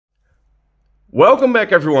Welcome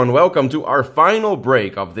back everyone, welcome to our final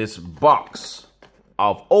break of this box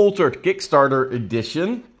of Altered Kickstarter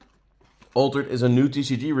edition. Altered is a new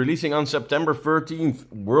TCG releasing on September 13th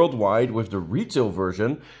worldwide with the retail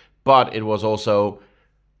version, but it was also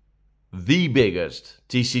the biggest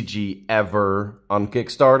TCG ever on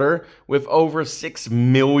Kickstarter with over 6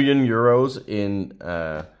 million euros in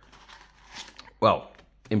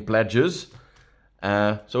pledges.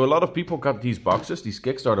 So a lot of people got these boxes, these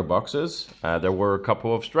Kickstarter boxes. There were a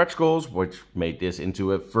couple of stretch goals, which made this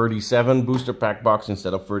into a 37 booster pack box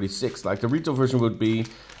instead of 36, like the retail version would be.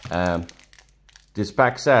 This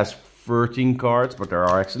pack says 13 cards, but there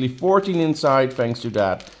are actually 14 inside, thanks to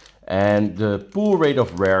that. And the pull rate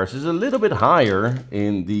of rares is a little bit higher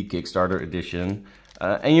in the Kickstarter edition.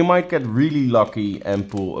 And you might get really lucky and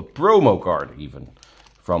pull a promo card even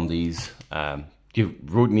from these. You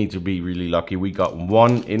would need to be really lucky. We got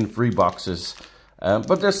one in 3 boxes.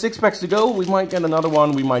 But there's 6 packs to go. We might get another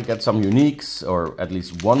one. We might get some uniques, or at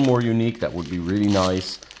least one more unique. That would be really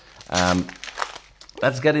nice.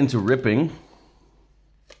 Let's get into ripping.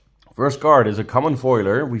 First card is a common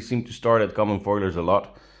foiler. We seem to start at common foilers a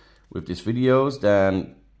lot with these videos.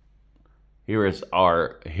 Then here is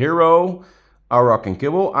our hero, our Rock and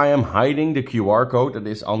Kibble. I am hiding the QR code that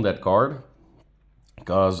is on that card,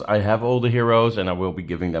 because I have all the heroes and I will be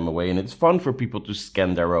giving them away, and it's fun for people to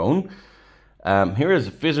scan their own. Here is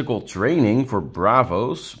physical training for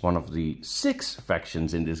BRAVOS, one of the 6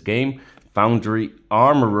 factions in this game. Foundry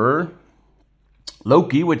Armorer.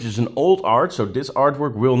 Loki, which is an old art, so this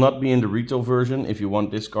artwork will not be in the retail version. If you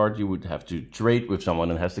want this card, you would have to trade with someone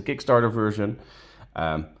that has the Kickstarter version.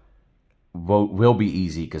 Will be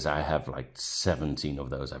easy because I have like 17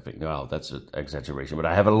 of those, I think. Well, that's an exaggeration, but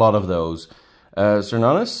I have a lot of those.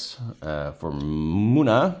 Cernanis for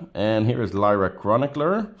Muna, and here is Lyra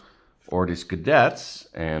Chronicler, Ordis Cadets,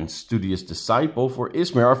 and Studious Disciple for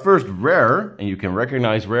Ismir. Our first rare, and you can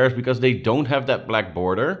recognize rares because they don't have that black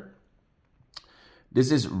border. This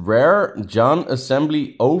is Rare John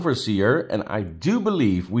Assembly Overseer, and I do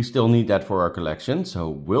believe we still need that for our collection, so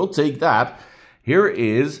we'll take that. Here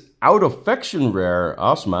is Out of Faction Rare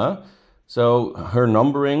Asma. So her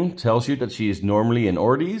numbering tells you that she is normally in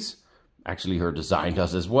Ordis. Actually, her design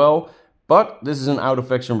does as well. But this is an out of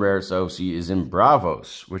faction rare, so she is in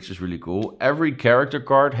BRAVOS, which is really cool. Every character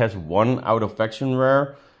card has one out of faction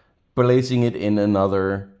rare, placing it in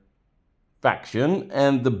another faction.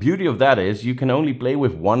 And the beauty of that is you can only play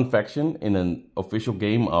with one faction in an official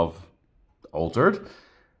game of Altered.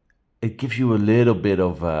 It gives you a little bit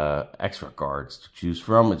of extra cards to choose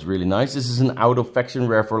from. It's really nice. This is an out of faction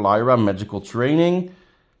rare for Lyra, Magical Training.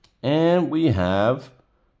 And we have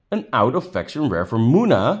an out of faction rare for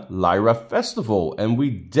Muna, Lyra Festival, and we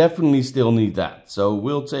definitely still need that, so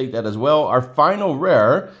we'll take that as well. Our final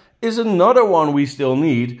rare is another one we still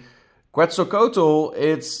need, Quetzalcoatl.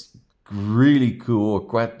 It's really cool.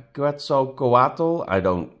 Quetzalcoatl,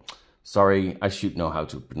 sorry, I should know how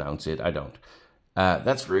to pronounce it, I don't.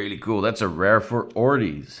 That's really cool. That's a rare for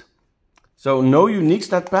Ordis. So no uniques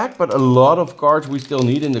that pack, but a lot of cards we still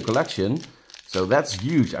need in the collection. So that's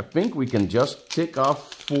huge. I think we can just tick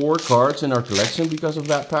off 4 cards in our collection because of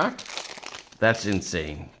that pack. That's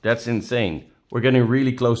insane. That's insane. We're getting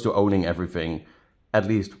really close to owning everything. At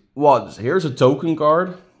least once. Here's a token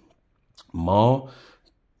card. Ma.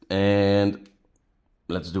 And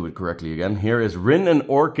let's do it correctly again. Here is Rin and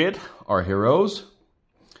Orchid, our heroes.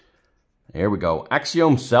 Here we go.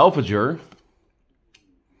 Axiom Salvager.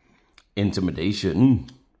 Intimidation.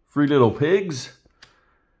 3 Little Pigs.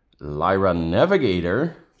 Lyra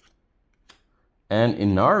Navigator, and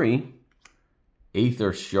Inari,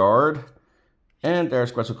 Aether Shard, and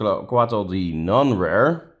there's Quetzalcoatl, the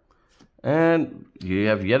non-rare. And you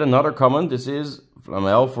have yet another common. This is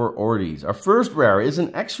Flamel for Ordis. Our first rare is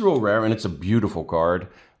an actual rare, and it's a beautiful card.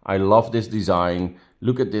 I love this design.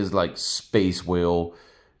 Look at this like space whale.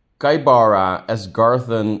 Kaibara,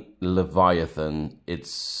 Asgarthan, Leviathan.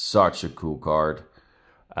 It's such a cool card.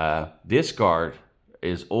 This card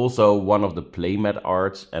is also one of the playmat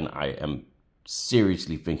arts, and I am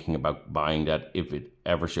seriously thinking about buying that if it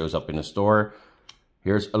ever shows up in a store.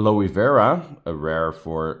 Here's Aloe Vera, a rare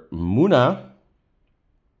for Muna.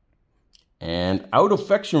 And out of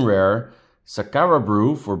faction rare, Sakara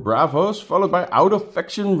Brew for BRAVOS, followed by out of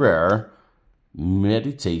faction rare,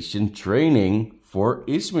 Meditation Training for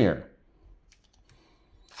Ismir.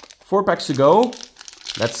 4 packs to go.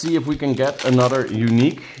 Let's see if we can get another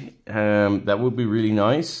unique. That would be really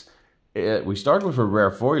nice. We start with a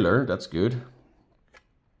rare foiler. That's good.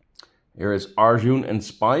 Here is Arjun and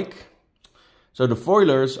Spike. So the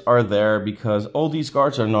foilers are there because all these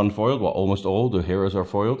cards are non-foiled. Well, almost all. The heroes are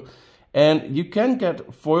foiled. And you can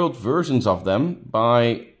get foiled versions of them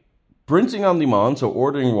by printing on demand, so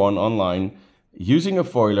ordering one online, using a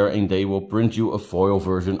foiler, and they will print you a foil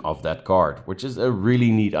version of that card, which is a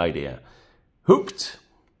really neat idea. Hooked.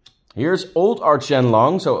 Here's old art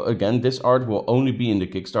Shenlong. So again, this art will only be in the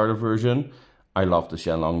Kickstarter version. I love the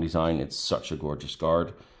Shenlong design. It's such a gorgeous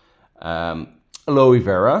card. Aloe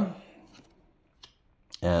Vera.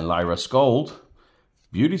 And Lyra Scold.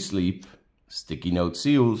 Beauty Sleep. Sticky Note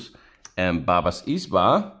Seals. And Babas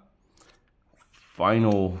Isba.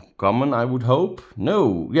 Final common, I would hope.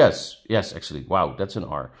 No, yes, actually. Wow, that's an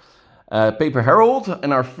R. Paper Herald.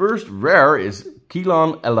 And our first rare is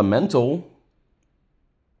Keelan Elemental.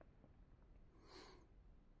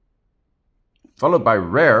 Followed by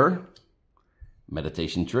rare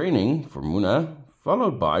Meditation Training for Muna.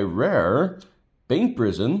 Followed by rare Pain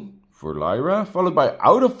Prison for Lyra. Followed by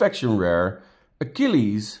out of faction rare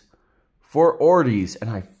Achilles for Ordes. And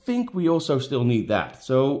I think we also still need that.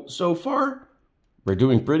 So far, we're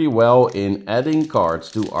doing pretty well in adding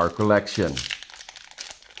cards to our collection.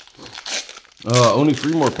 Only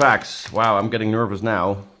 3 more packs. Wow, I'm getting nervous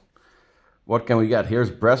now. What can we get? Here's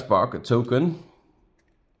Brasbach, a token.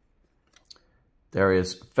 There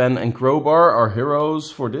is Fen and Crowbar, our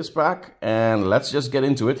heroes for this pack. And let's just get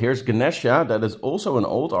into it. Here's Ganesha. That is also an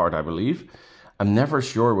old art, I believe. I'm never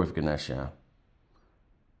sure with Ganesha.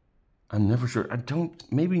 I'm never sure. I don't,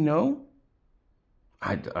 maybe no?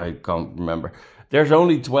 I can't remember. There's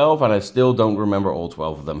only 12 and I still don't remember all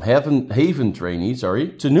 12 of them. Haven Trainee, sorry.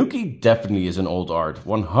 Tanuki definitely is an old art.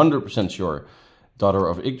 100% sure. Daughter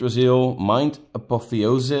of Yggdrasil. Mind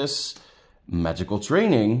Apotheosis. Magical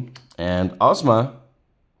Training. And Ozma.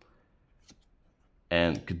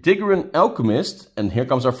 And Cadigran Alchemist. And here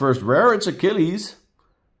comes our first rare. It's Achilles.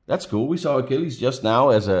 That's cool. We saw Achilles just now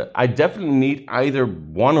as a... I definitely need either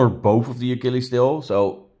one or both of the Achilles still.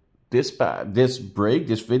 So this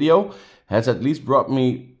video has at least brought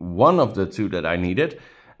me one of the 2 that I needed.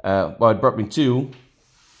 Well, it brought me 2.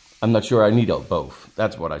 I'm not sure I need both.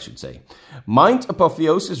 That's what I should say. Mind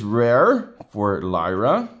Apotheosis rare for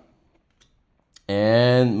Lyra.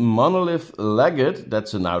 And Monolith Legate,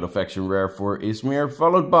 that's an out of action rare for Ismir,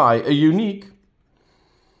 followed by a unique.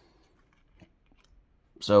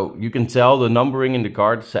 So you can tell the numbering in the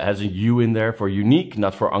card has a U in there for unique,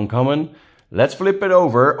 not for uncommon. Let's flip it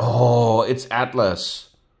over. Oh, it's Atlas.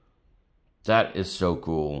 That is so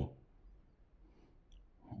cool.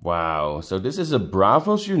 Wow. So this is a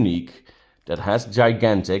BRAVOS unique that has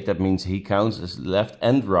gigantic. That means he counts as left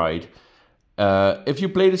and right. If you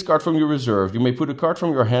play this card from your reserve, you may put a card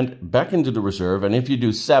from your hand back into the reserve. And if you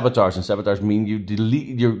do sabotage, and sabotage means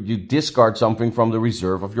you discard something from the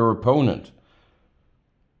reserve of your opponent.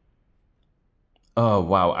 Oh,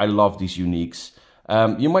 wow. I love these uniques.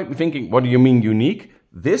 You might be thinking, what do you mean unique?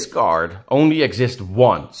 This card only exists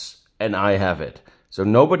once, and I have it. So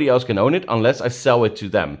nobody else can own it unless I sell it to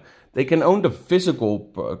them. They can own the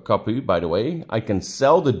physical copy, by the way. I can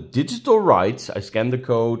sell the digital rights. I scan the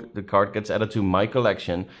code, the card gets added to my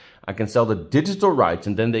collection. I can sell the digital rights,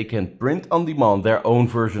 and then they can print on demand their own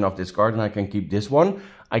version of this card, and I can keep this one.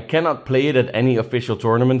 I cannot play it at any official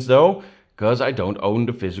tournaments, though, because I don't own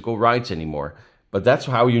the physical rights anymore. But that's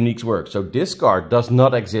how uniques work. So this card does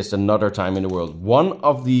not exist another time in the world. One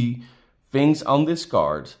of the things on this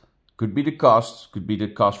card could be the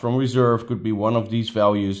cost from reserve, could be one of these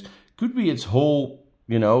values, could be its whole,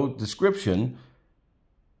 description.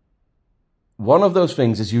 One of those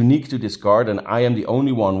things is unique to this card, and I am the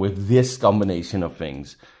only one with this combination of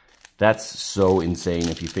things. That's so insane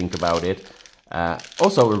if you think about it.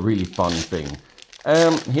 Also a really fun thing.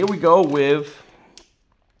 Here we go with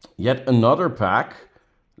yet another pack.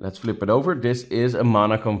 Let's flip it over. This is a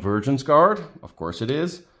Mana Convergence card. Of course it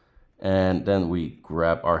is. And then we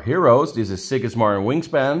grab our heroes. This is Sigismar and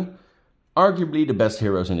Wingspan. Arguably the best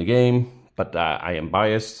heroes in the game, but I am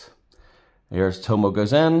biased. Here's Tomo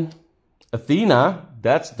Gozen. Athena,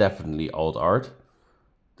 that's definitely old art.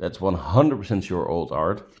 That's 100% sure old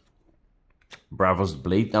art. BRAVOS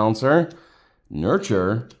Blade Dancer.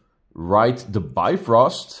 Nurture. Ride the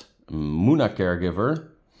Bifrost. Muna Caregiver.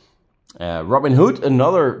 Robin Hood,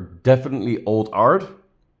 another definitely old art.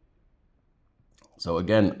 So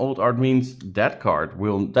again, old art means that card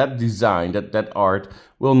that design, that art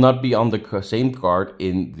will not be on the same card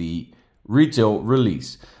in the retail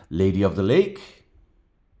release. Lady of the Lake.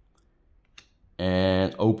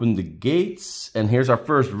 And Open the Gates. And here's our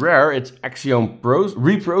first rare. It's Axiom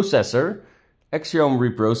Reprocessor. Axiom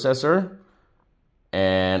Reprocessor.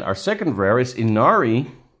 And our second rare is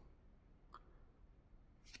Inari.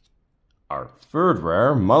 Our third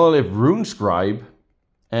rare, Monolith Rune Scribe.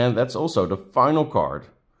 And that's also the final card.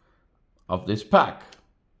 of this pack.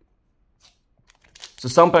 So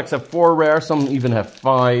some packs have 4 rare, some even have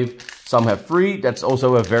 5, some have 3. That's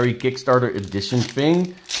also a very Kickstarter edition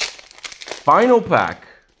thing. Final pack.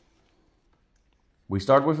 We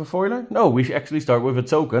start with a foiler? No, we actually start with a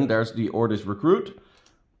token. There's the Ordis Recruit.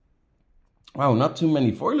 Wow, not too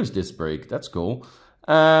many foilers this break. That's cool.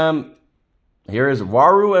 Here is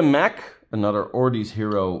Waru and Mac, another Ordis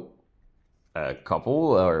hero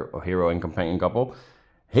couple, or hero and companion couple.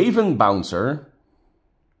 Haven Bouncer.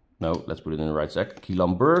 No, let's put it in the right sec.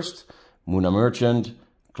 Kilan Burst, Muna Merchant,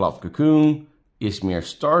 Cloth Cocoon, Ismir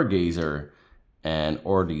Stargazer, and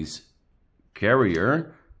Ordis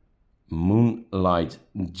Carrier. Moonlight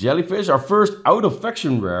Jellyfish. Our first out of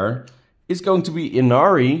faction rare is going to be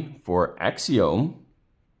Inari for Axiom.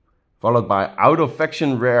 Followed by out of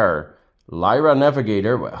faction rare Lyra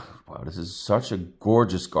Navigator. Wow, this is such a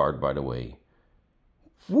gorgeous card, by the way.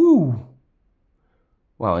 Woo!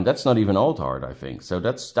 Wow, and that's not even alt art, I think. So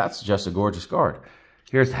that's just a gorgeous card.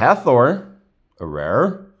 Here's Hathor, a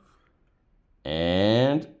rare.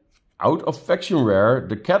 And out of faction rare,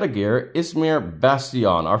 the Katagir Ismir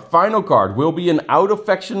Bastion. Our final card will be an out of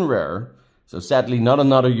faction rare. So sadly, not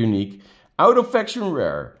another unique. Out of faction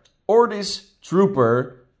rare, Ordis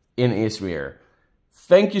Trooper in Ismir.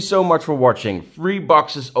 Thank you so much for watching. 3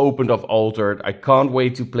 boxes opened of Altered. I can't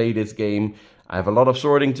wait to play this game. I have a lot of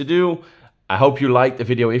sorting to do. I hope you liked the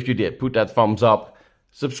video. If you did, put that thumbs up.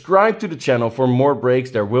 Subscribe to the channel for more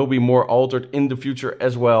breaks. There will be more Altered in the future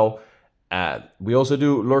as well. We also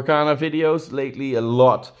do Lorcana videos lately a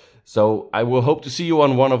lot. So I will hope to see you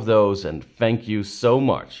on one of those. And thank you so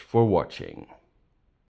much for watching.